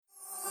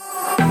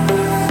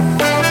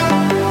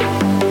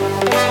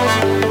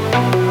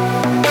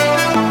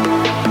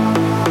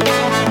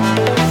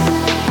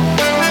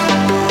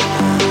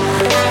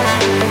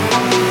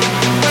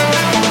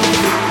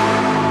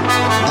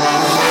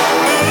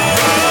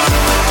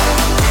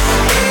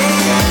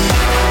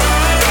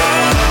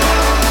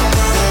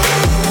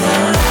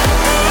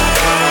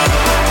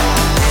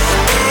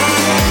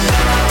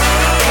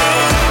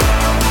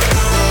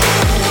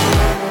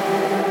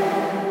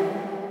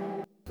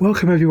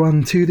Welcome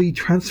everyone to the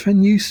Transfer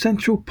News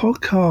Central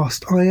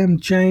podcast. I am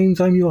James,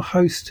 I'm your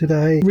host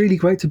today. Really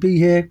great to be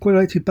here,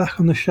 great to be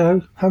back on the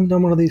show. Haven't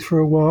done one of these for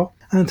a while.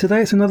 And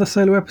today it's another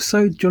solo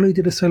episode. Johnny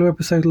did a solo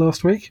episode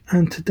last week.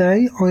 And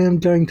today I am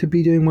going to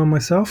be doing one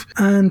myself.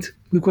 And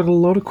we've got a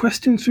lot of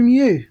questions from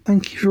you.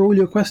 Thank you for all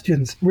your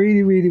questions.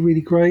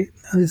 Really great.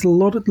 And there's a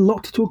lot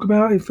to talk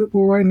about in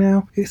football right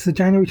now. It's the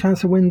January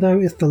transfer window.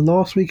 It's the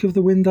last week of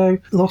the window.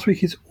 Last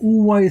week is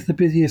always the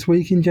busiest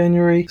week in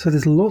January. So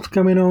there's lots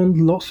going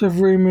on, lots of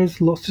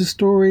rumours, lots of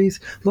stories,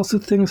 lots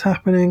of things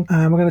happening.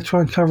 We're going to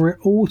try and cover it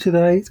all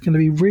today. It's going to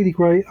be really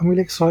great. I'm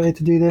really excited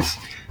to do this.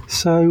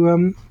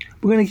 So,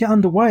 we're going to get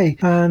underway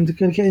and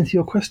going to get into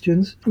your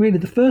questions. Really,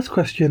 the first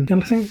question,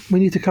 and I think we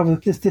need to cover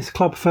this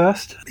club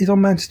first, is on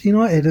Manchester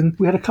United. And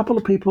we had a couple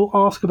of people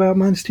ask about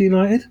Manchester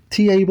United.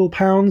 T. Abel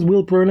Pounds,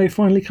 will Bruno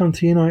finally come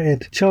to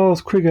United?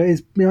 Charles Krieger,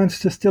 is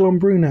Manchester still on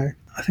Bruno?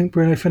 I think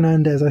Bruno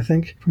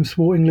Fernandes, from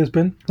Sporting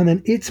Lisbon. And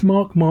then it's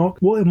Mark,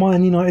 what are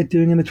Man United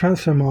doing in the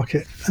transfer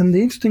market? And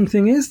the interesting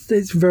thing is,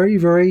 it's very,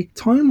 very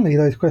timely,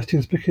 those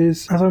questions,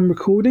 because as I'm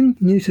recording,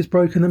 news has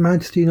broken that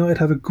Manchester United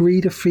have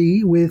agreed a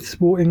fee with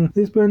Sporting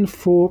Lisbon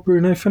for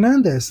Bruno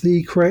Fernandes,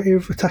 the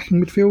creative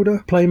attacking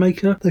midfielder,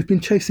 playmaker. They've been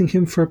chasing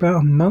him for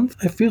about a month.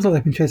 It feels like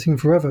they've been chasing him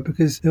forever,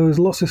 because there was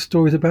lots of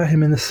stories about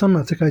him in the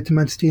summer to go to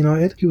Manchester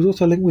United. He was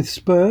also linked with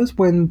Spurs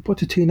when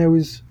Pochettino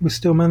was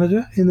still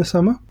manager in the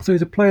summer. So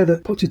he's a player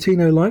that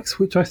Pochettino likes,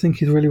 which I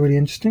think is really, really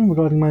interesting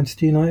regarding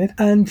Manchester United.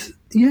 And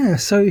yeah,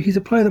 so he's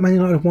a player that Man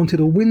United have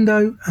wanted all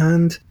window,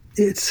 and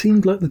it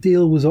seemed like the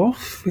deal was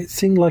off. It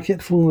seemed like it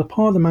had fallen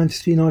apart. The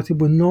Manchester United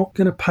were not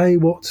going to pay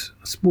what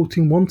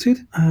Sporting wanted.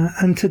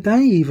 And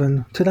today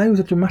was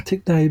a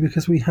dramatic day,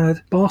 because we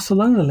had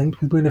Barcelona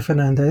linked with Bruno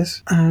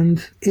Fernandes,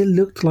 and it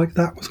looked like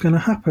that was going to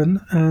happen,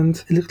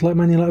 and it looked like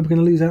Man United were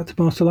going to lose out to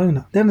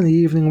Barcelona. Then in the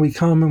evening we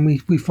come and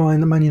we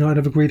find that Man United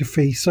have agreed a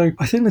fee. So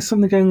I think there's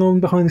something going on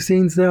behind the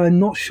scenes there. I'm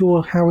not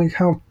sure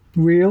how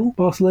real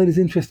Barcelona's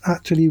interest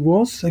actually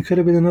was. It could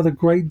have been another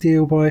great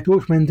deal by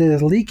Jorge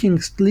Mendes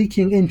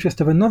leaking interest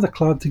of another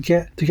club to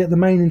get the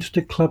main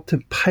interested club to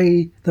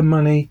pay the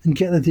money and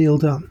get the deal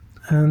done.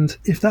 And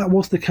if that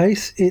was the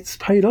case, it's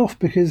paid off,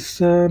 because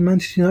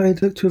Manchester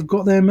United look to have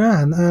got their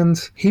man, and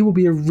he will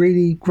be a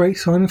really great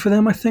signing for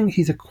them. I think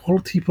he's a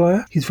quality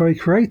player. He's very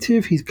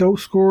creative. He's goal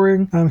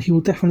scoring. He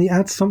will definitely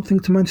add something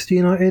to Manchester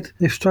United.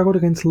 They've struggled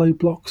against low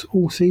blocks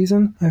all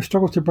season. They've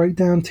struggled to break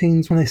down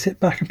teams when they sit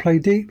back and play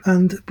deep.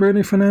 And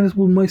Bruno Fernandes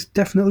will most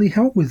definitely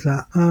help with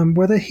that.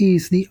 Whether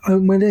he's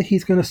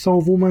going to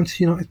solve all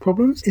Manchester United's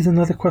problems is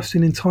another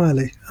question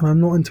entirely. And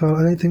I'm not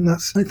entirely. I don't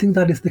think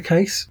that is the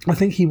case. I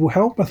think he will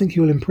help. I think he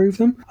will improve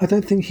them. I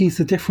don't think he's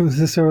the difference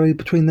necessarily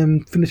between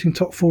them finishing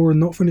top four and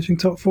not finishing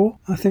top four.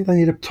 I think they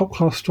need a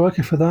top-class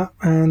striker for that,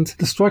 and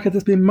the striker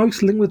that's been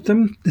most linked with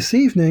them this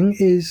evening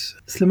is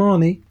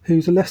Slimani,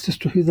 who's the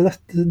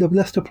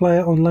Leicester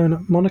player on loan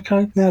at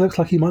Monaco. Now it looks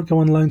like he might go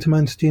on loan to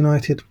Manchester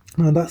United.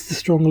 That's the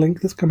strong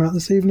link that's come out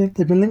this evening.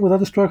 They've been linked with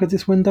other strikers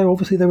this window.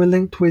 Obviously, they were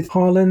linked with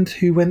Haaland,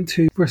 who went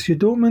to Borussia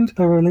Dortmund.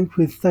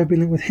 They've been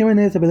linked with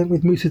Jimenez. They've been linked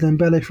with Moussa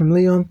Dembele from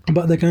Lyon.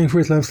 But they're going for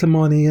Islam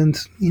Slimani. And,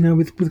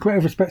 with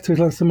great respect to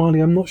Islam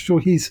Slimani, I'm not sure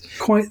he's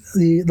quite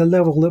the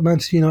level that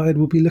Manchester United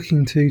will be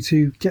looking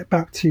to get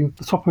back to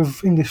the top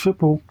of English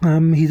football.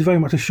 He's very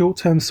much a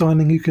short-term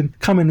signing who can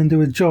come in and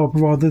do a job,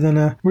 rather than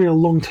a real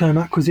long-term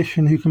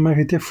acquisition who can make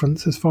a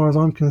difference, as far as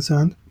I'm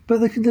concerned. But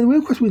the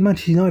real question with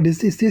Manchester United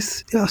is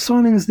this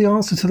signing is the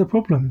answer to the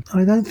problem?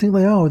 I don't think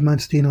they are with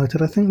Manchester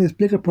United. I think there's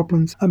bigger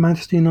problems at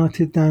Manchester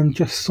United than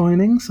just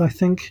signings.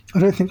 I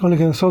don't think Ole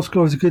Gunnar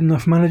Solskjaer is a good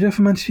enough manager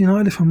for Manchester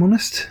United, if I'm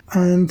honest.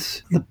 And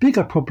the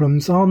bigger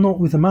problems are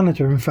not with the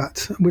manager, in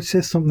fact, which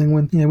says something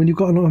when you've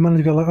got a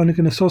manager like Ole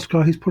Gunnar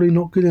Solskjaer, who's probably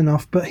not good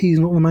enough, but he's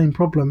not the main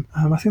problem.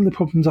 I think the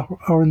problems are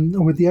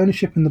with the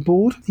ownership and the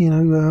board.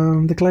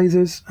 The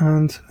Glazers,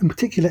 and in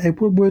particular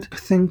Ed Woodward. I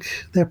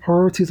think their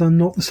priorities are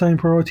not the same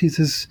priorities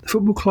as the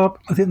football club.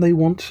 I think they're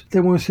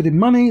more interested in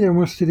money, they're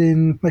more interested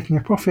in making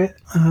a profit.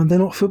 They're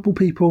not football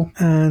people,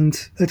 and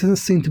there doesn't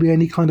seem to be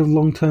any kind of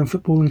long-term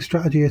footballing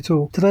strategy at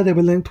all. Today they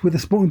were linked with the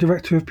sporting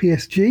director of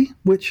PSG,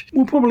 which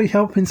will probably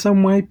help in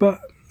some way, but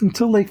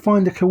until they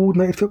find a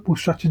coordinated football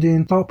strategy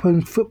and start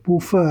putting football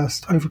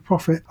first over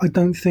profit, I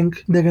don't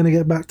think they're going to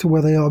get back to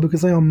where they are,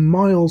 because they are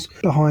miles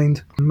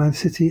behind Man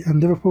City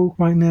and Liverpool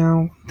right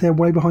now. They're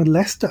way behind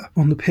Leicester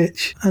on the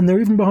pitch, and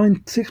they're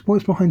even 6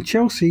 points behind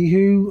Chelsea,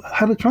 who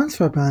had a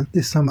transfer ban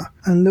this summer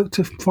and look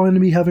to finally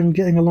be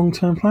getting a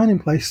long-term plan in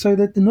place. So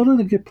they're not in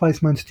a good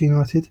place, Manchester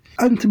United.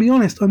 And to be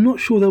honest, I'm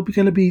not sure they're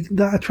going to be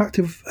that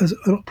attractive as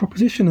a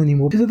proposition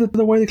anymore, because of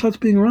the way the club's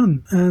being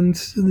run, and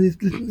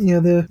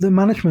the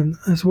management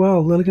as as well.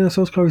 Ole Gunnar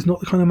Solskjaer is not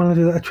the kind of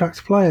manager that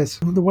attracts players.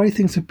 The way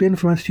things have been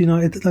for Manchester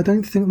United, I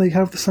don't think they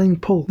have the same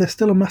pull. They're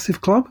still a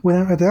massive club,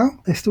 without a doubt.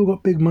 They've still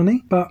got big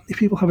money, but if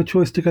people have a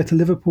choice to go to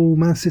Liverpool,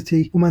 Man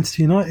City or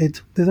Manchester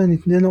United,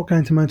 they're not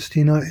going to Manchester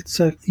United.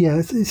 So yeah,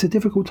 it's a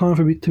difficult time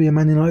for me to be a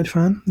Man United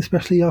fan,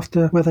 especially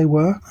after where they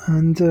were,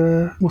 and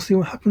we'll see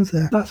what happens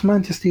there. That's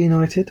Manchester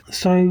United.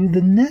 So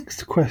the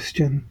next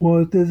question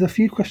was, there's a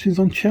few questions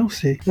on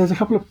Chelsea. There's a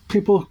couple of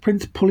people,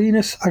 Prince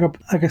Paulinus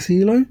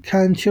Agasilo,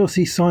 can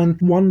Chelsea sign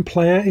one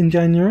player in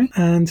January?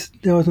 And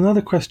there was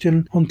another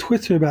question on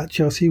Twitter about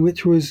Chelsea,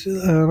 which was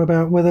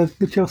about whether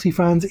the Chelsea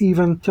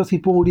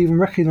board even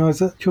recognise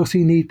that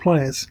Chelsea need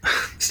players.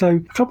 So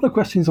a couple of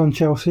questions on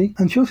Chelsea,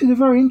 and Chelsea's a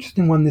very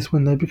interesting one this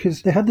window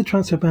because they had the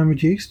transfer ban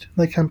reduced.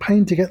 They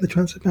campaigned to get the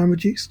transfer ban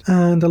reduced,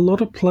 and a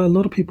lot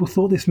of people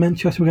thought this meant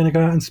Chelsea were going to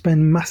go out and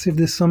spend massive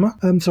this summer.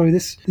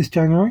 This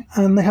January,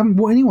 and they haven't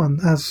bought anyone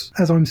as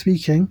I'm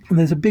speaking. And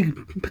there's a big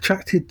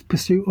protracted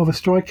pursuit of a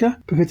striker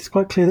because it's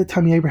quite clear that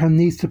Tammy Abraham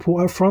needs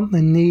support up front.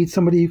 They need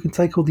somebody who can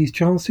take all these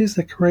chances.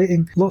 They're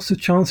creating lots of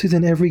chances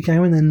in every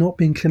game, and they're not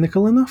being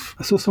clinical enough.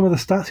 I saw some of the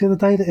stats the other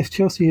day that if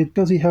Chelsea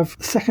have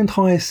second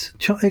highest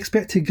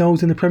expected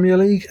goals in the Premier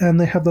League, and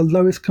they have the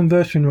lowest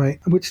conversion rate,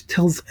 which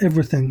tells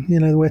everything. You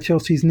know where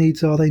Chelsea's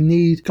needs are. They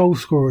need goal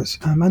scorers,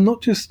 and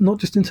not just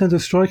in terms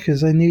of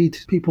strikers. They need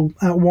people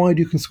out wide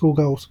who can score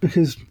goals,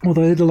 because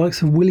although the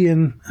likes of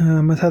Willian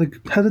has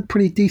had a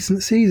pretty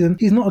decent season,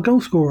 he's not a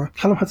goal scorer.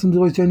 Callum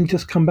Hudson-Odoi only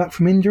just come back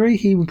from injury.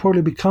 He will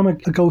probably become a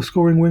goal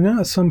scoring winger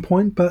at some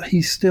point, but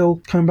he's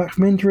still coming back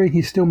from injury.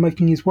 He's still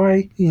making his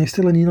way.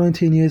 Still only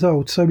 19 years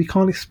old, so we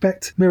can't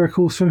expect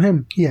miracles from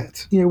him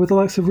yet. With the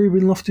likes of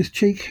Ruben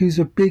Loftus-Cheek, who's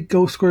a big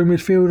goal scoring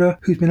midfielder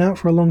who's been out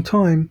for a long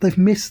time, they've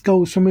missed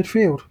goals from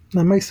midfield.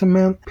 Now, Mason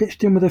Mount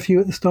pitched in with a few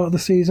at the start of the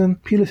season.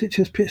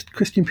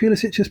 Christian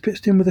Pulisic has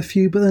pitched in with a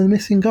few, but they're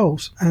missing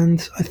goals.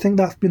 And I think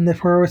that's been their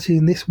priority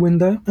in this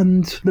window.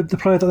 And the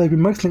player that they've been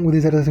most linked with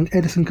is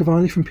Edison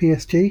Cavani from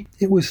PSG.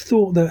 It was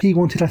thought that he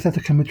wanted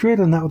Atletico Madrid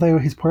and that they were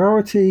his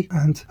priority,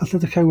 and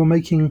Atletico were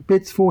making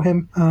bids for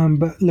him.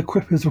 But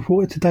L'Equipe has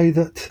reported today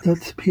that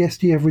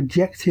PSG have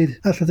rejected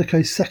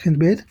Atletico's second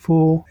bid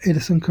for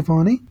Edison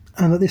Cavani,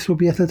 and that this will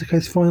be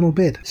Atletico's final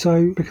bid.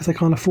 So, because they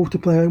can't afford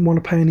to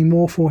want to pay any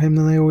more for him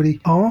than they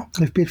already are,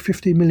 they've bid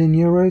 50 million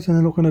euros and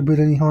they're not going to bid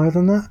any higher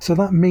than that. So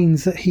that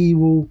means that he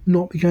will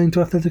not be going to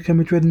Atletico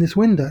Madrid in this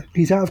window.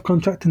 He's out of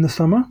contract in the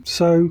summer,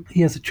 so he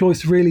has a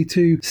choice really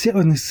to sit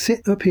at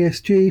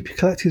PSG,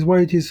 collect his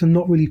wages and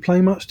not really play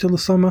much till the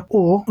summer,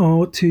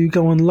 or to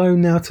go on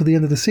loan now till the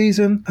end of the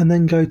season and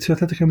then go to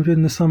Atletico Madrid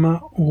in the summer,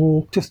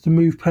 or just to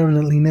move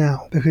permanently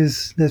now,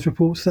 because there's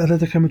reports that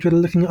Atletico Madrid are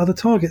looking at other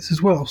targets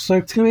as well. So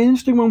it's going to be an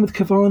interesting one with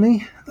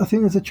Cavani. I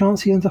think there's a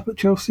chance he ends up at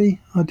Chelsea.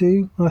 I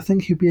do. I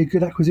think he'd be a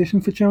good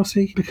acquisition for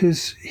Chelsea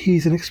because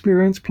he's an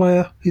experienced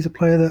player. He's a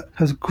player that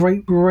has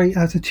great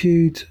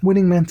attitude,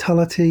 winning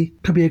mentality,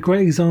 can be a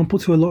great example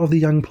to a lot of the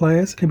young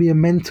players, can be a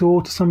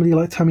mentor to somebody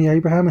like Tammy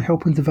Abraham and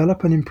help him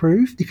develop and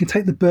improve. You can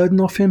take the burden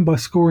off him by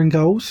scoring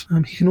goals.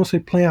 He can also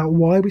play out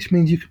wide, which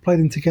means you could play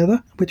them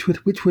together, which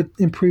would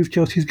improve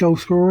Chelsea's goal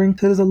scoring.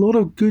 So there's a lot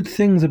of good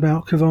things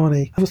about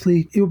Cavani.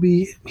 Obviously,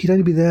 he'd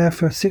only be there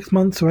for 6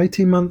 months or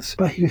 18 months,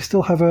 but he would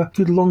still have a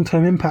good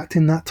long-term impact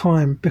in that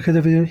time because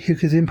of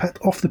his impact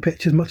off the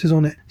pitch as much as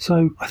on it.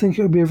 So I think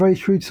it would be a very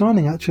shrewd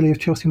signing, actually, if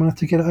Chelsea managed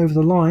to get it over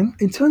the line.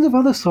 In terms of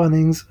other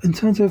signings, in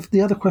terms of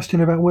the other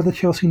question about whether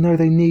Chelsea know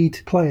they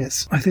need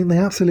players, I think they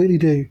absolutely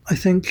do. I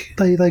think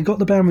they got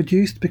the ban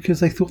reduced because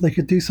they thought they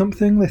could do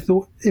something. They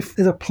thought, if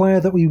there's a player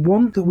that we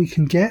want, that we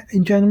can get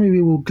in January,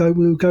 we will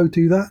go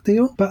do that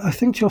deal. But I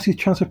think Chelsea's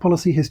transfer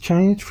policy has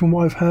changed from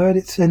what I've heard.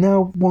 They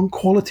now want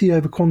quality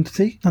over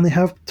quantity, and they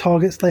have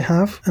targets they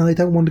have, and they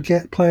don't want to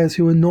get players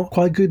who are not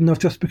quite good enough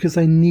just because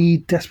they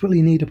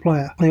desperately need a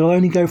player. They will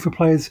only go for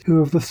players who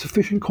have the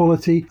sufficient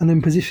quality and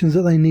in positions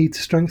that they need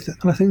to strengthen.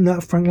 And I think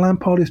that Frank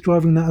Lampard is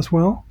driving that as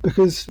well,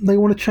 because they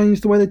want to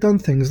change the way they've done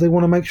things. They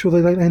want to make sure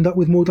they don't end up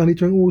with more Danny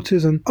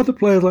Drinkwater's and other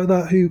players like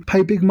that who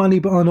pay big money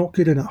but are not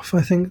good enough.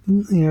 I think,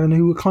 and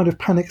who are kind of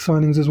panic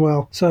signings as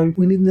well. So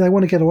they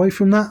want to get away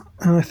from that.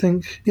 And I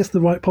think it's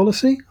the right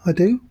policy. I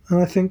do.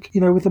 And I think,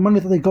 with the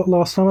money that they got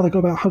last summer, they got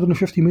about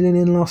 150 million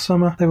in last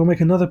summer. They will make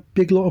another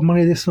big lot of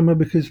money this summer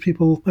because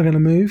people are going to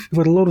move.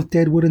 We've got a lot of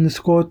dead wood in the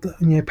squad.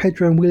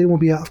 Pedro and Willian will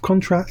be out of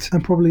contract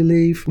and probably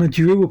leave.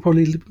 Olivier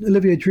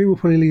Giroud will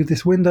probably leave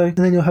this window. And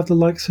then you'll have the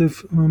likes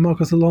of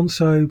Marcos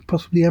Alonso,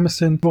 possibly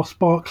Emerson, Ross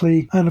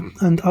Barkley,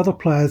 and other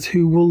players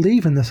who will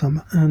leave in the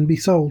summer and be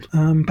sold.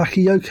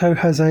 Bakayoko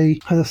has a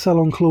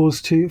sell-on clause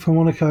for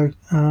Monaco.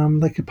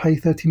 They could pay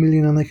 30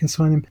 million and they can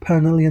sign him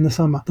permanently in the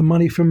summer. The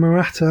money from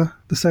Morata,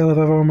 the sale of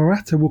Alvaro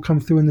Morata, will come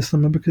through in the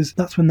summer because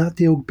that's when that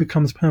deal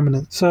becomes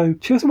permanent. So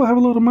Chelsea will have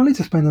a lot of money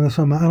to spend in the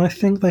summer, and I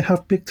think they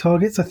have big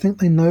targets. I think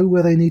they know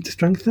where they need to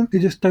strengthen. They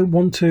just don't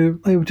want to.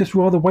 They would just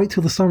rather wait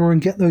till the summer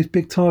and get those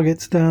big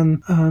targets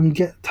than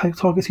get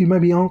targets who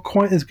maybe aren't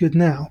quite as good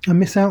now and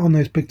miss out on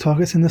those big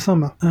targets in the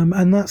summer.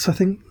 And that's, I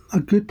think, a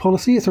good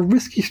policy. It's a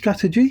risky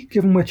strategy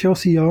given where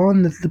Chelsea are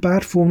and the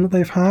bad form that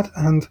they've had,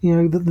 and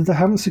that they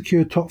haven't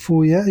secured top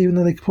four yet, even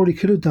though they probably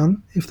could have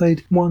done if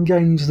they'd won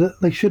games that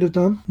they should have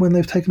done when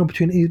they've taken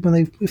opportunities,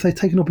 if they've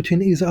taken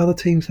opportunities that other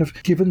teams have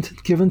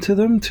given to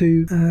them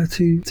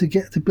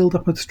to build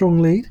up a strong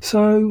lead.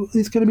 So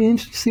it's going to be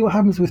interesting to see what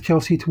happens with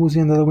Chelsea towards the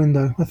end of the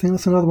window. I think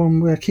that's another one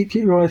where keep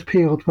your eyes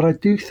peeled, but I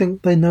do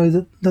think they know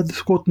that the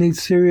squad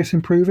needs serious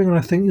improving, and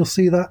I think you'll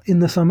see that in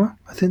the summer.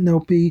 I think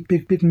there'll be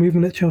big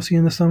movement at Chelsea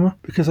in the summer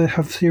because they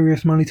have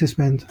serious money to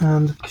spend,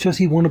 and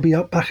Chelsea want to be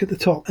up back at the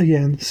top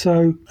again.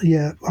 So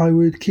yeah, I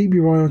would keep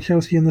your eye on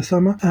Chelsea in the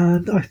summer,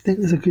 and I think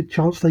there's a good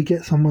chance they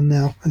get someone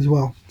now as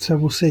well. So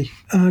we'll see.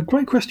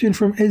 Great question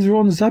from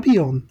Ezron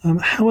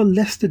Zabion. How are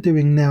Leicester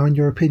doing now, in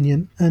your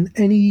opinion, and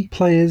any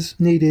players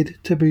needed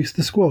to boost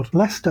the squad?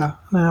 Leicester,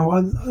 now,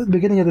 at the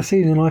beginning of the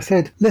season, I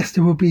said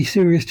Leicester would be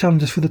serious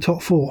challengers for the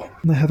top four.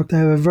 They have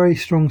a very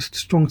strong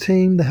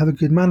team. They have a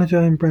good manager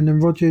in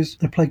Brendan Rodgers.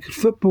 They play good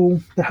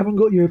football. They haven't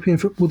got European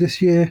football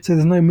this year, so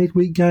there's no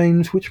midweek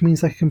games, which means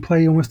they can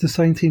play almost the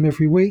same team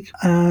every week.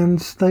 And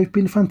they've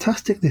been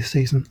fantastic this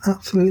season.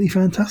 Absolutely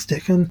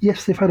fantastic. And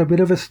yes, they've had a bit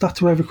of a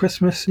stutter over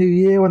Christmas, New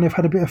Year, when they've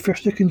had a bit of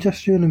fixture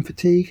congestion and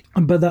fatigue,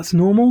 but that's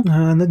normal.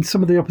 And then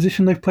some of the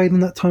opposition they've played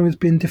in that time has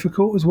been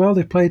difficult as well.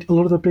 They've played a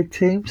lot of the big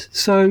teams.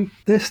 So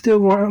they're still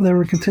right up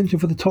there in contention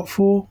for the top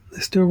four.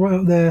 They're still right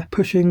up there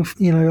pushing,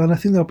 and I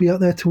think they'll be up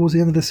there towards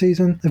the end of the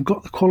season. They've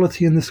got the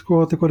quality in the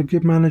squad. They've got a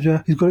good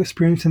manager who's got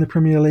experience in the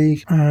Premier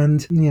League, and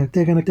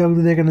they're going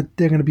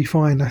to be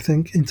fine. I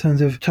think in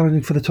terms of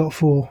challenging for the top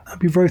four. I'd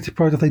be very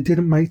surprised if they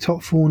didn't make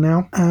top four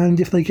now. And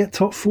if they get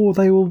top four,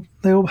 they will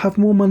have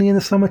more money in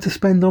the summer to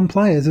spend on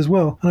players as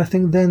well. And I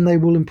think then they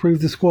will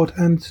improve the squad.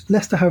 And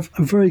Leicester have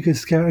a very good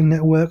scouting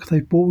network.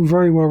 They've bought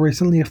very well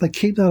recently. If they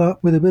keep that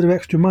up with a bit of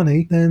extra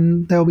money,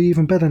 then they'll be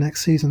even better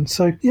next season.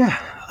 So yeah,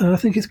 I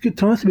think it's a good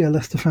time to be a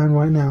Leicester fan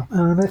right now.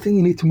 And I don't think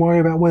you need to worry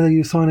about whether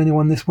you sign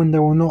anyone this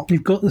window or not.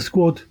 You've got the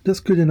squad that's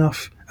good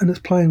enough and it's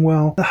playing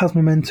well, that has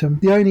momentum.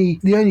 The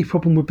only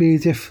problem would be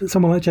is if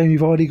someone like Jamie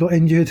Vardy got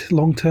injured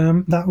long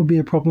term, that would be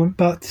a problem.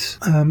 But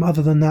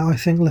other than that, I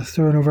think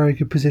Leicester are in a very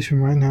good position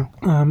right now.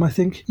 I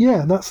think,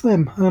 yeah, that's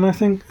them. And I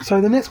think,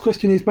 so the next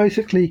question is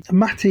basically,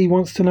 Matty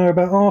wants to know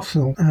about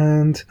Arsenal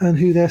and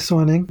who they're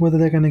signing, whether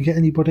they're going to get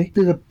anybody.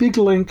 There's a big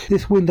link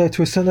this window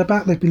to a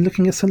centre-back. They've been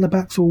looking at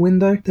centre-backs all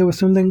window. There were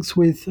some links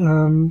with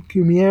Bruno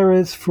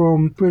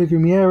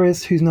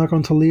Guimaraes, who's now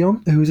gone to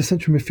Lyon, who's a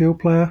central midfield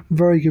player.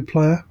 Very good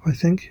player, I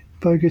think.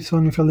 Very good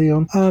signing for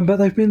Lyon. But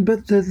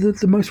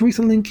the most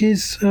recent link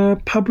is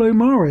Pablo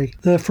Mari,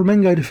 the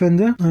Flamengo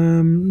defender.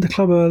 The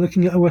club are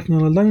working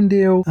on a loan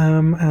deal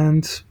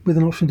and with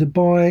an option to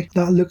buy.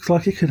 That looks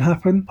like it could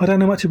happen. I don't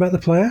know much about the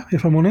player,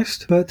 if I'm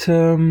honest, but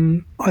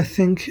I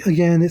think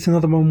again it's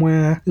another one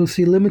where you'll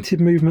see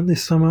limited movement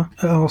this summer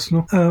at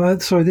Arsenal.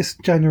 This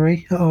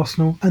January at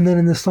Arsenal, and then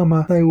in the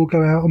summer they will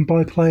go out and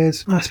buy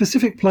players,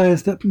 specific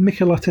players that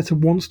Mikel Arteta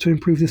wants to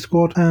improve the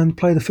squad and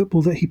play the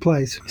football that he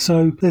plays.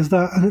 So there's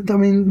that. I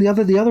mean, the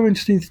other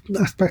interesting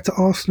aspect to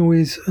Arsenal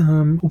is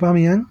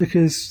Aubameyang,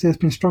 because there's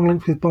been strong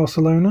links with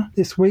Barcelona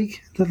this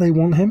week that they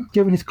want him.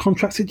 Given his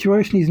contract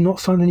situation, he's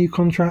not signed a new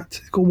contract.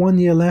 He's got 1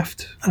 year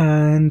left,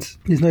 and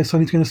there's no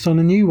sign he's going to sign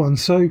a new one.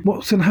 So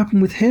what's going to happen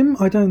with him?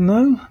 I don't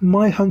know.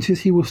 My hunch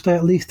is he will stay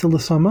at least till the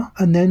summer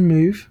and then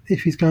move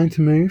if he's going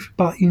to move.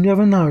 But you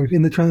never know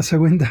in the transfer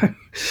window.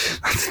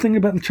 That's the thing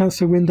about the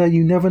transfer window.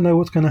 You never know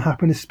what's going to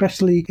happen,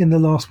 especially in the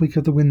last week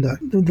of the window.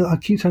 I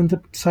keep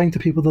saying to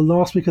people, the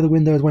last week of the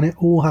window is when it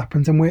all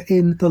happens, and we're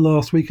in the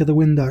last week of the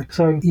window.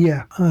 So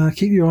yeah,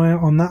 keep your eye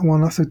out on that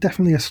one. That's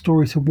definitely a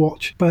story to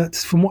watch. But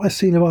from what I've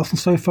seen of Arsenal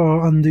so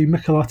far under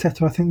Mikel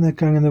Arteta, I think they're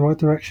going in the right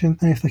direction.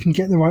 And if they can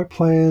get the right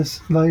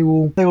players, they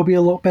will be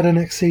a lot better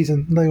next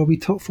season. They will be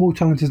top four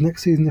challengers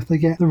next season if they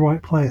get the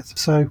right players.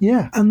 So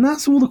yeah, and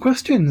that's all the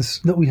questions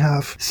that we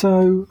have.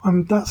 So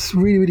that's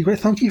really, really great.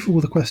 Thank you for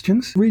all the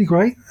questions. Really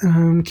great.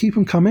 Keep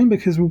them coming,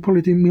 because we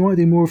might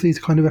do more of these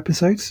kind of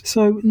episodes.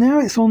 So now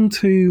it's on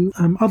to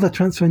other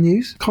transfer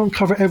news. Can't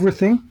cover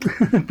everything,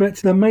 but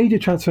the major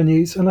transfer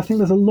news, and I think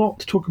there's a lot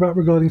to talk about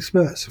regarding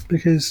Spurs,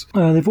 because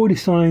they've already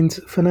signed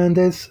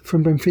Fernandes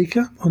from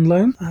Benfica on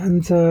loan,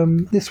 and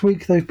this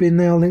week they've been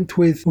now linked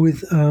with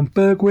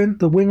Bergwijn,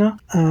 the winger,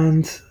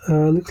 and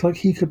looks like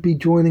he could be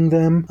joining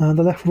them.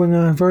 The left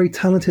winger, very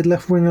talented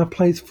left winger,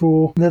 plays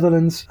for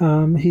Netherlands.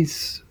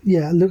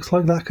 It looks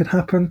like that could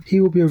happen.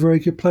 He will be a very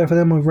good player for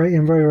them. I rate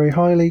him very, very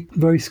highly.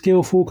 Very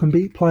skillful, can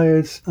beat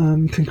players,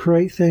 can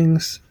create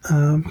things,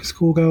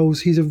 score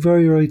goals. He's a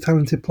very, very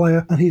talented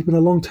player, and he's been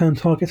a long-term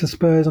target to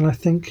Spurs, and I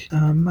think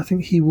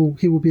he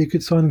will be a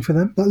good signing for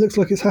them. That looks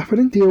like it's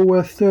happening. Deal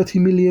worth 30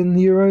 million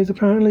euros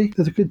apparently.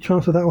 There's a good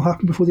chance that will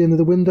happen before the end of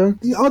the window.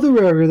 The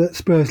other area that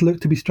Spurs look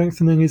to be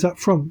strengthening is up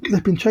front.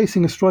 They've been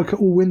chasing a striker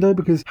all window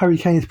because Harry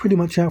Kane is pretty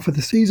much out for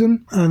the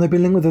season, and they've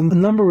been linked with a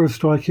number of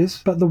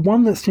strikers, but the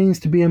one that seems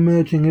to be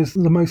emerging as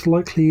the most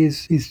likely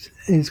is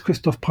is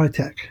Christoph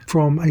Piatek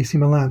from AC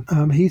Milan.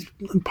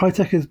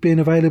 Piatek has been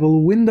available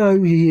all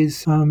window.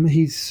 He's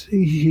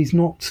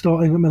not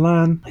starting at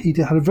Milan. He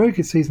had a very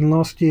good season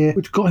last year,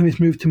 which got him his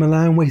move to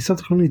Milan, where he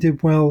subsequently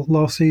did well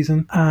last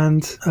season.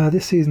 And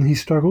this season he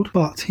struggled,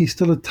 but he's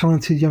still a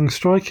talented young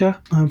striker,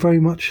 very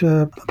much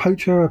a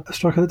poacher, a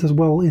striker that does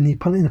well in the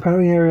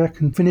penalty area,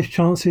 can finish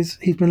chances.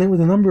 He's been linked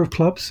with a number of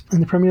clubs in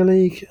the Premier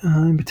League.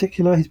 In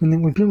particular, he's been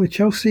linked with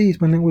Chelsea. He's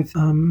been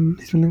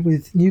linked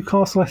with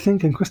Newcastle, I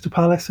think, and Crystal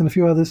Palace and a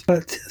few others.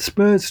 But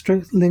Spurs'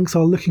 strength links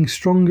are looking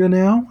stronger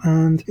now,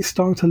 and it's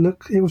starting to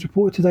look. It was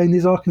reported today.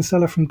 Nizar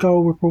Kinsella from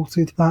Goal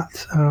reported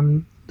that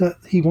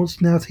he wants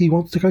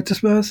to go to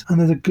Spurs, and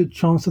there's a good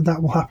chance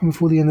that will happen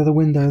before the end of the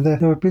window. There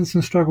have been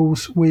some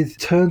struggles with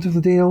terms of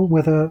the deal,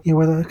 whether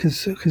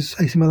because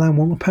AC Milan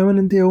want a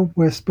permanent deal,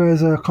 where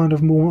Spurs are kind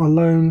of more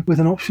alone with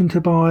an option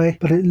to buy.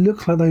 But it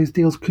looks like those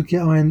deals could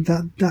get ironed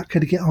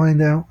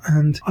out,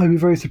 and I'd be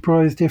very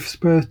surprised if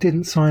Spurs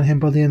didn't sign him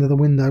by the end of the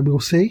window. We'll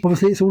see.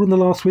 Obviously, it's all in the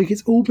last week.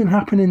 It's all been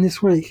happening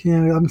this week.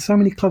 So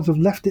many clubs have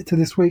left it to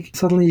this week.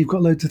 Suddenly, you've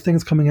got loads of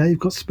things coming out. You've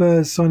got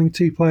Spurs signing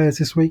 2 players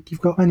this week.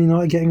 You've got Man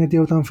United getting a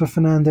deal done for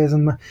Fernandes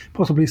and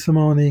possibly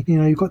Samani.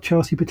 You've got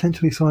Chelsea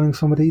potentially signing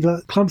somebody.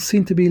 Clubs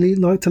seem to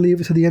like to leave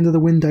it to the end of the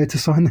window to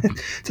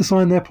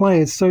sign their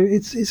players. So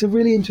it's a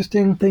really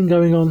interesting thing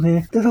going on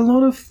here. There's a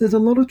lot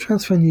of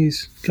transfer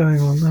news going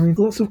on. I mean,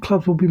 lots of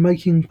clubs will be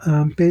making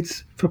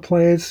bids for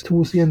players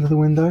towards the end of the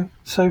window.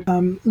 So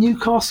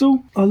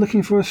Newcastle are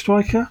looking for a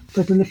striker.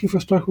 They've been looking for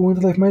a striker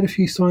window. They've made a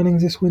few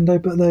signings this window,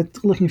 but they're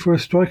looking for a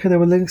striker. They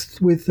were linked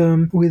with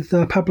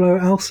Pablo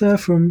Alcer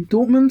from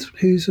Dortmund,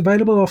 who's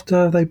available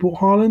after they bought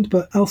Haaland.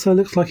 But Alcer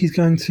looks like he's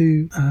going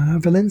to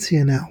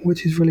Valencia now,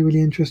 which is really,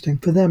 really interesting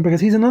for them,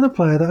 because he's another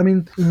player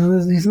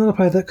he's another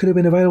player that could have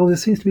been available. It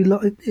seems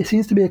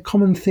to be a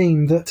common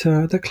theme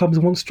that clubs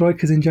want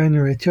strikers in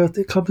January.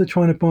 Clubs are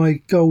trying to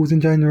buy goals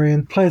in January,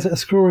 and players that are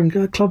scoring,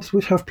 clubs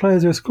which have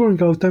players who are scoring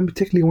goals don't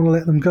particularly want to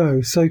let them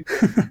go. So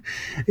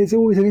it's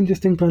always an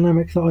interesting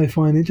dynamic that I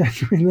find in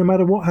January. No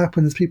matter what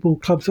happens,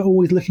 clubs are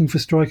always looking for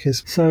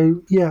strikers.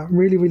 So yeah,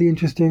 really, really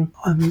interesting.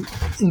 I'm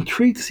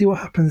intrigued to see what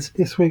happens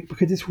this week,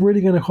 because it's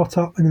really going to hot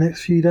up in the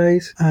next few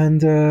days.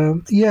 And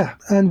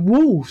and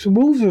Wolves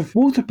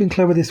have been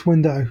clever this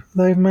window.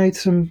 They've made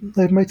some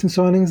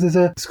signings. There's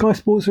a Sky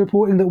Sports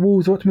reporting that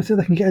Wolves are optimistic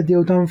they can get a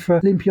deal done for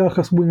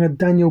Olympiacos winger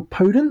Daniel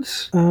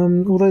Podence.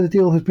 Although the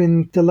deal has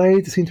been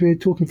delayed, they seem to be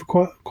talking for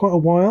quite a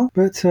while,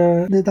 but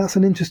that's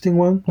an interesting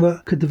one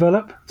that could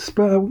develop.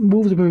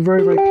 Wolves have been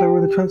very, very clever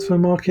in the transfer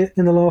market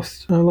in the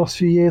last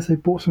few years.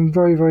 They've bought some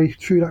very, very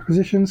shrewd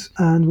acquisitions,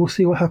 and we'll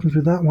see what happens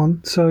with that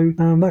one. So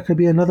that could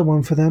be another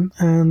one for them.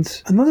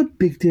 And another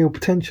big deal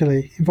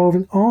potentially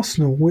involving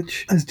Arsenal,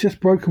 which has just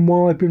broken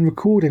while I've been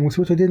recording, which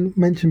I didn't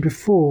mention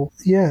before.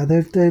 Yeah,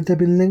 they've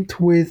been linked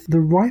with the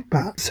right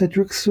back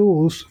Cedric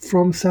Soares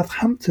from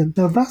Southampton.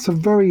 Now that's a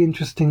very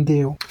interesting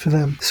deal for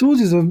them.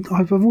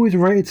 I've always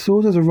rated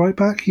Soares as a right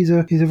back. He's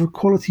a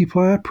quality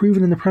player,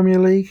 proven in the Premier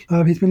League.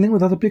 He's been linked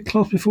with other big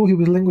clubs before. He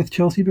was linked with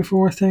Chelsea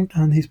before, I think,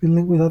 and he's been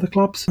linked with other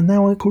clubs. And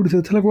now, according to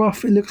the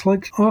Telegraph, it looks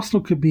like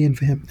Arsenal could be in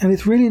for him. And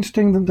it's really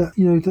interesting that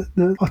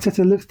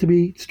Arteta looks to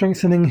be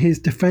strengthening his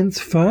defence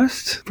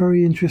first.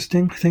 Very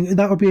interesting. I think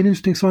that would be an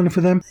interesting signing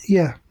for them.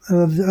 Yeah.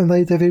 And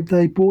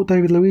they bought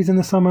David Luiz in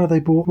the summer.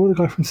 They bought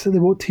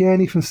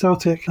Tierney from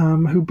Celtic,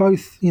 who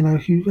both,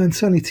 and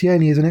certainly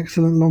Tierney is an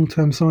excellent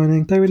long-term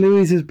signing. David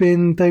Luiz. He's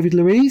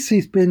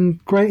been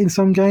great in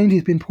some games.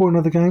 He's been poor in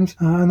other games,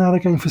 and now they're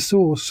going for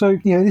Soares. So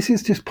this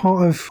is just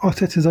part of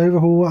Arteta's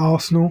overhaul at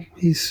Arsenal.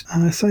 It's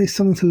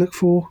something to look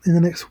for in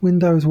the next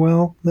window as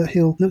well, that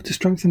he'll look to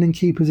strengthen in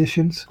key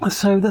positions.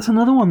 So that's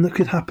another one that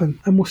could happen,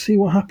 and we'll see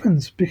what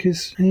happens,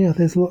 because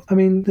there's a lot. I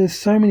mean, there's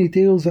so many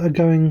deals that are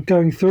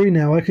going through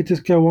now. I could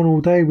just go on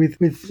all day with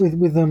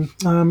them.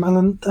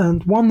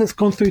 And one that's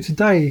gone through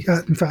today,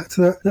 in fact,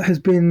 that has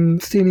been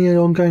steaming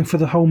ongoing for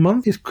the whole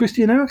month, is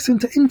Christian Eriksen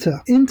to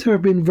Inter. Inter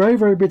have been very,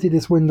 very busy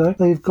this window.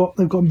 They've got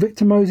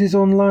Victor Moses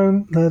on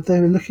loan.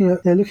 They're looking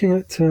at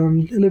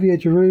Olivier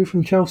Giroud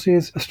from Chelsea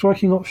as a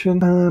striking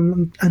option.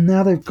 And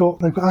now they've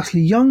got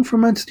Ashley Young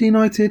from Manchester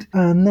United,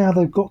 and now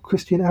they've got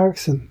Christian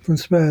Eriksen from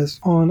Spurs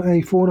on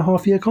a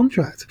 4.5-year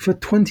contract for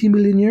 €20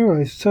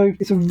 million. So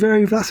that's a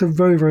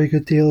very, very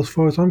good deal as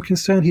far as I'm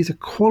concerned. He's a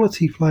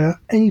quality player.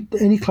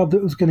 Any club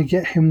that was going to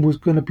get him was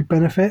going to be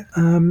benefit.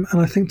 And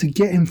I think to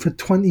get him for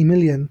 €20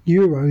 million,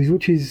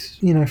 which is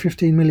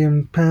 £15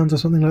 million or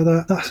something like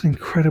that, that's an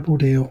incredible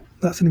deal.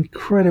 That's an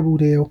incredible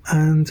deal,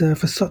 and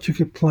for such a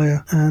good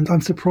player. And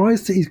I'm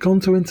surprised that he's gone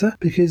to Inter,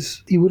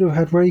 because he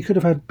could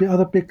have had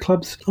other big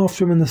clubs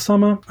after him in the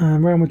summer.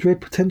 Real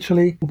Madrid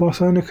potentially, or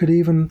Barcelona could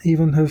even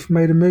have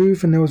made a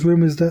move. And there was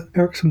rumours that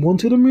Eriksen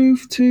wanted a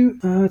move to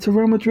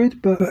Real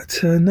Madrid, but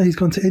no, he's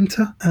gone to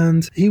Inter,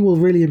 and he will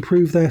really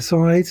improve their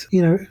side.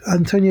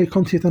 Antonio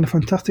Conte has done a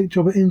fantastic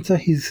job at Inter.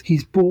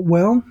 He's bought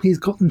well. He's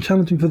got them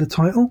challenging for the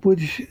title,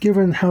 which,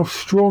 given how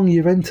strong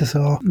Juventus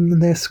are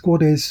and their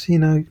squad is,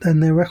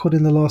 and their record squad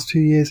in the last 2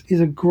 years is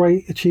a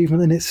great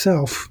achievement in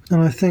itself.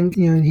 And I think,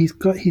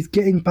 he's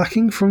getting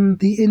backing from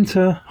the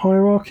Inter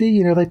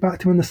hierarchy. They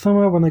backed him in the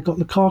summer when they got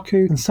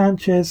Lukaku and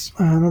Sanchez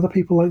and other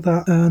people like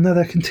that. Now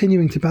they're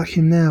continuing to back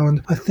him now,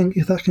 and I think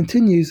if that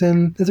continues,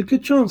 then there's a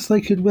good chance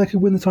they could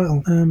win the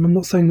title. I'm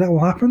not saying that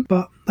will happen,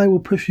 but they will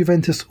push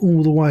Juventus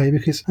all the way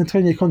because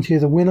Antonio Conte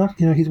is a winner.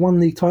 He's won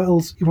league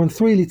titles. He won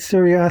 3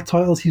 Serie A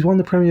titles. He's won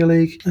the Premier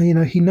League.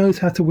 He knows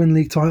how to win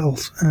league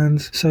titles,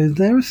 and so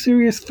they're a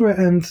serious threat.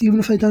 And even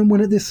if they don't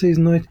win it this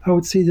season, I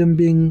would see them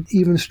being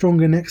even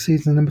stronger next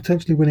season and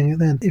potentially winning it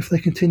then if they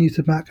continue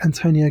to back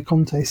Antonio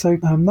Conte. So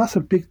that's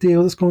a big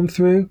deal that's gone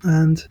through,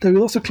 and there were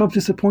lots of clubs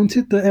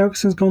disappointed that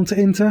Eriksen's gone to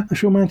Inter. I'm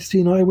sure Manchester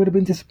United would have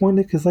been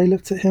disappointed because they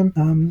looked at him,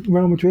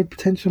 Real Madrid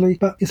potentially,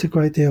 but it's a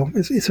great deal.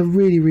 It's a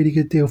really, really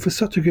good deal for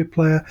such a good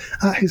player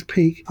at his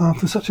peak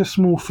for such a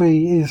small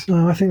fee.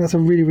 I think that's a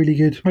really, really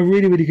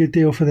good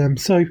deal for them.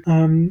 So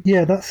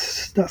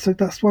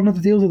that's one of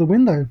the deals of the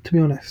window, to be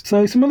honest.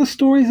 So some other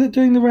stories that are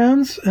doing the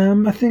rounds.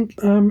 I think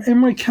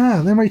Emre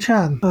Can,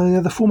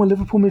 the former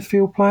Liverpool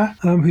midfield player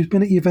who's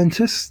been at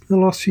Juventus the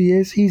last few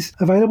years, he's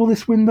available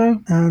this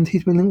window and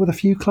he's been linked with a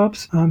few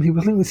clubs. He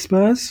was linked with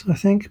Spurs, I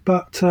think,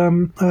 but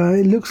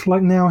it looks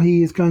like now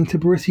he is going to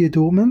Borussia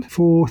Dortmund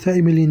for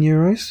 30 million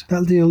euros.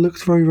 That deal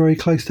looks very, very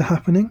close to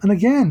happening. And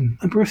again,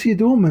 Borussia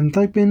Dortmund,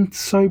 they've been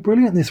so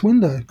brilliant this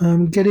window.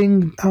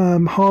 Getting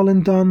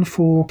Haaland done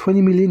for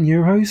 20 million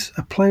euros,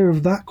 a player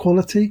of that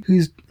quality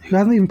who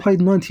hasn't even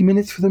played 90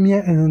 minutes for them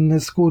yet and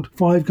has scored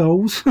 5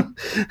 goals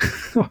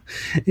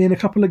in a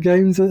couple of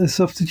games as a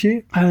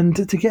substitute. And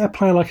to get a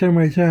player like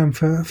Emre Can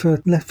for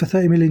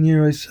 30 million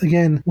euros,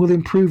 again, will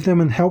improve them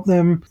and help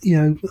them,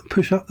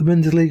 push up the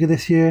Bundesliga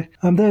this year.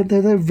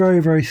 They're a very,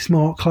 very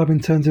smart club in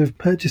terms of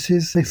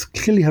purchases. They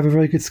clearly have a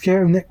very good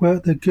scouting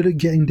network. They're good at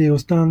getting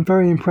deals done.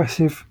 Very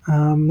impressive.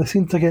 They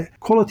seem to get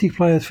quality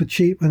players for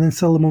cheap and then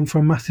sell them on for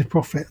a massive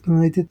profit.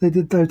 And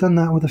they've done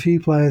that with a few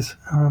players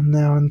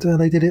now, and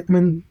they did it.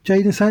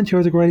 Jadon Sancho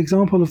is a great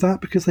example of that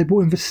because they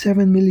bought him for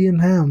 £7 million,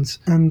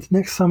 and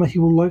next summer he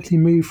will likely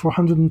move for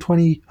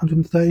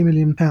 £130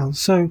 million.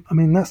 So,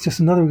 that's just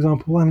another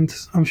example, and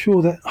I'm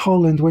sure that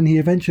Haaland, when he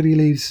eventually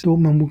leaves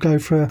Dortmund, will go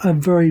for a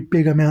very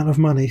big amount of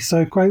money.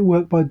 So, great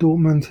work by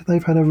Dortmund.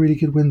 They've had a really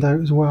good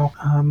window as well,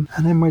 and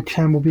Emre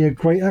Can will be a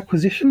great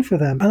acquisition for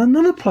them. And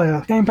another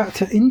player, going back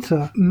to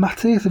Inter,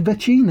 Matheus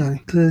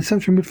Vecino, the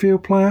central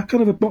midfield player,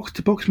 kind of a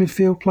box-to-box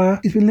midfield player.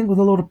 He's been linked with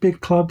a lot of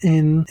big clubs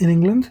in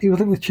England. He was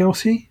linked with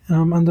Chelsea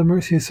under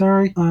Maurizio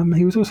Sarri.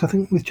 He was also, I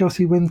think, with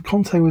Chelsea when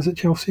Conte was at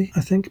Chelsea,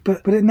 I think.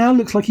 But it now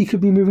looks like he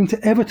could be moving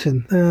to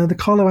Everton. The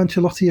Carlo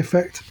Ancelotti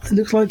effect. It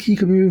looks like he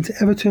could be moving to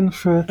Everton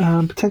for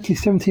potentially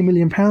 £17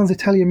 million.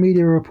 Italian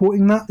media are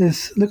reporting that.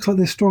 Looks like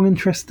there's strong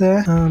interest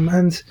there.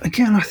 And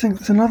again, I think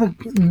it's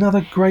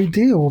another great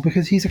deal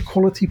because he's a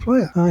quality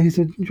player. He's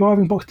a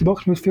driving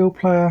box-to-box midfield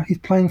player. He's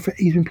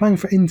been playing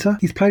for Inter.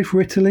 He's played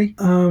for Italy.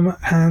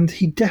 And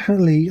he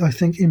definitely, I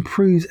think,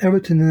 improves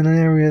Everton in an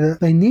area that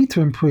they need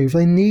to improve.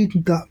 They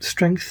need that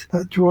strength,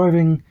 that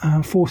driving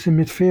force in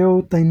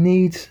midfield. They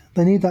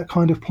need that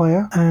kind of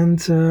player, and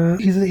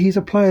he's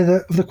a player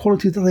that of the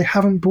quality that they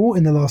haven't brought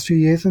in the last few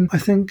years, and I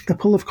think the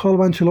pull of Carlo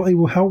Ancelotti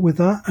will help with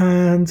that,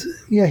 and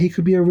he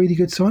could be a really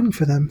good signing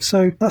for them.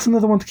 So that's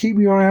another one to keep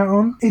your eye out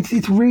on.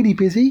 It's really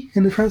busy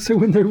in the transfer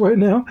window right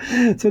now,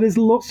 so there's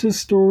lots of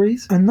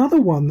stories.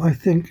 Another one, I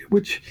think,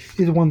 which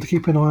is one to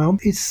keep an eye on,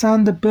 is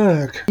Sander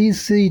Berg.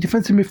 He's the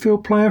defensive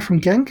midfield player from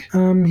Genk.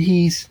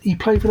 He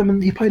played for them,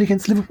 and he played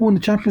against Liverpool in the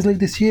Champions League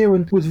this year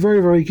and was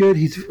very, very good.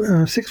 He's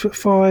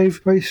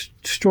 6'5", very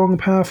strong,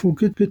 powerful,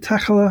 good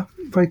tackler,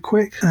 very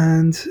quick,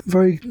 and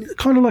very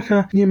kind of like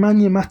a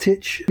Nemanja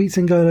Matic meets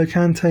N'Golo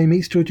Kante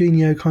meets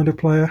Jorginho kind of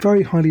player.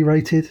 Very highly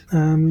rated.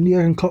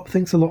 Jurgen Klopp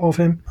thinks a lot of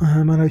him.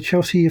 I know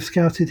Chelsea have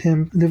scouted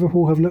him.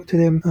 Liverpool have looked at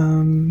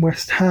him.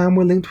 West Ham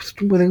were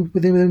linked with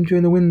him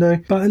during the window.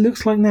 But it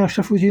looks like now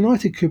Sheffield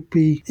United could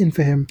be in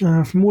for him.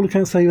 From all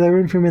accounts, they were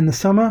in for him in the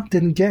summer.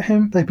 Didn't get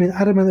him. They've been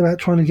adamant about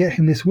trying to get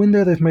him this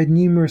window. They've made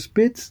numerous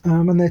bids,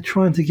 and they're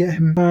trying to get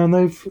him.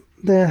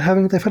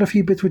 They've had a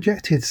few bids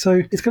rejected,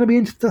 so it's going to be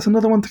that's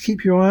another one to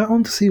keep your eye out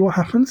on to see what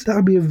happens. That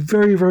would be a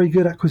very, very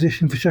good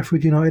acquisition for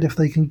Sheffield United if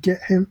they can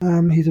get him.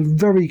 He's a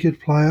very good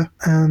player,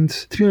 and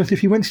to be honest,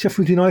 if he went to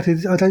Sheffield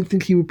United, I don't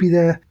think he would be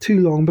there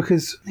too long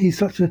because he's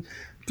such a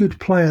good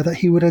player that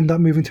he would end up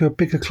moving to a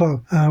bigger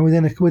club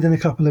within a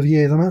couple of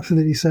years. I'm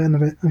absolutely certain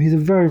of it. He's a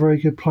very, very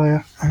good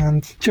player,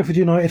 and Sheffield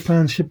United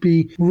fans should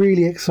be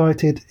really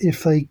excited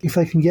if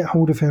they can get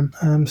hold of him.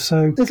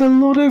 So there's a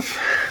lot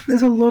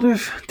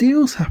of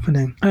deals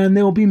happening, and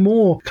there will be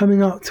more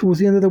coming up towards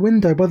the end of the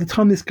window. By the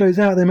time this goes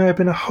out, there may have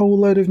been a whole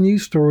load of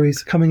news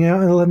stories coming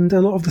out, and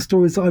a lot of the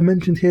stories that I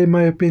mentioned here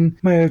may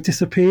have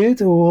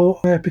disappeared or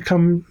may have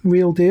become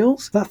real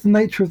deals. That's the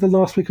nature of the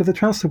last week of the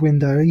transfer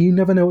window. You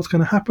never know what's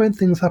going to happen.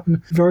 Things things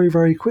happen very,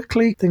 very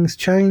quickly. Things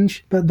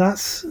change, but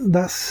that's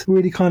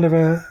really kind of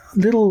a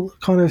little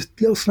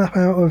snap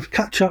out of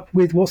catch up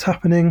with what's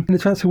happening in the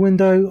transfer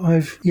window.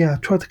 I've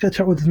tried to catch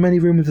up with as many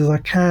rumours as I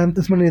can,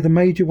 as many of the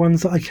major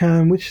ones that I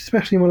can, which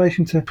especially in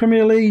relation to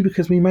Premier League,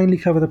 because we mainly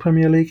cover the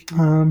Premier League,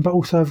 but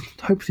also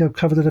hopefully I've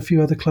covered a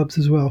few other clubs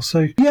as well.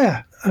 So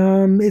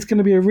it's going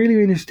to be a really,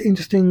 really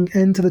interesting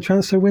end to the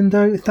transfer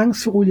window.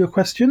 Thanks for all your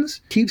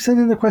questions. Keep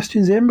sending the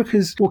questions in,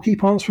 because we'll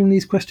keep answering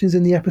these questions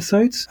in the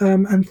episodes.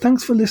 And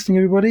thanks for listening,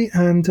 everybody,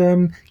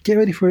 and get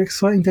ready for an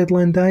exciting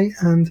deadline day,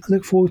 and I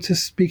look forward to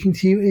speaking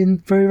to you in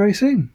very, very soon.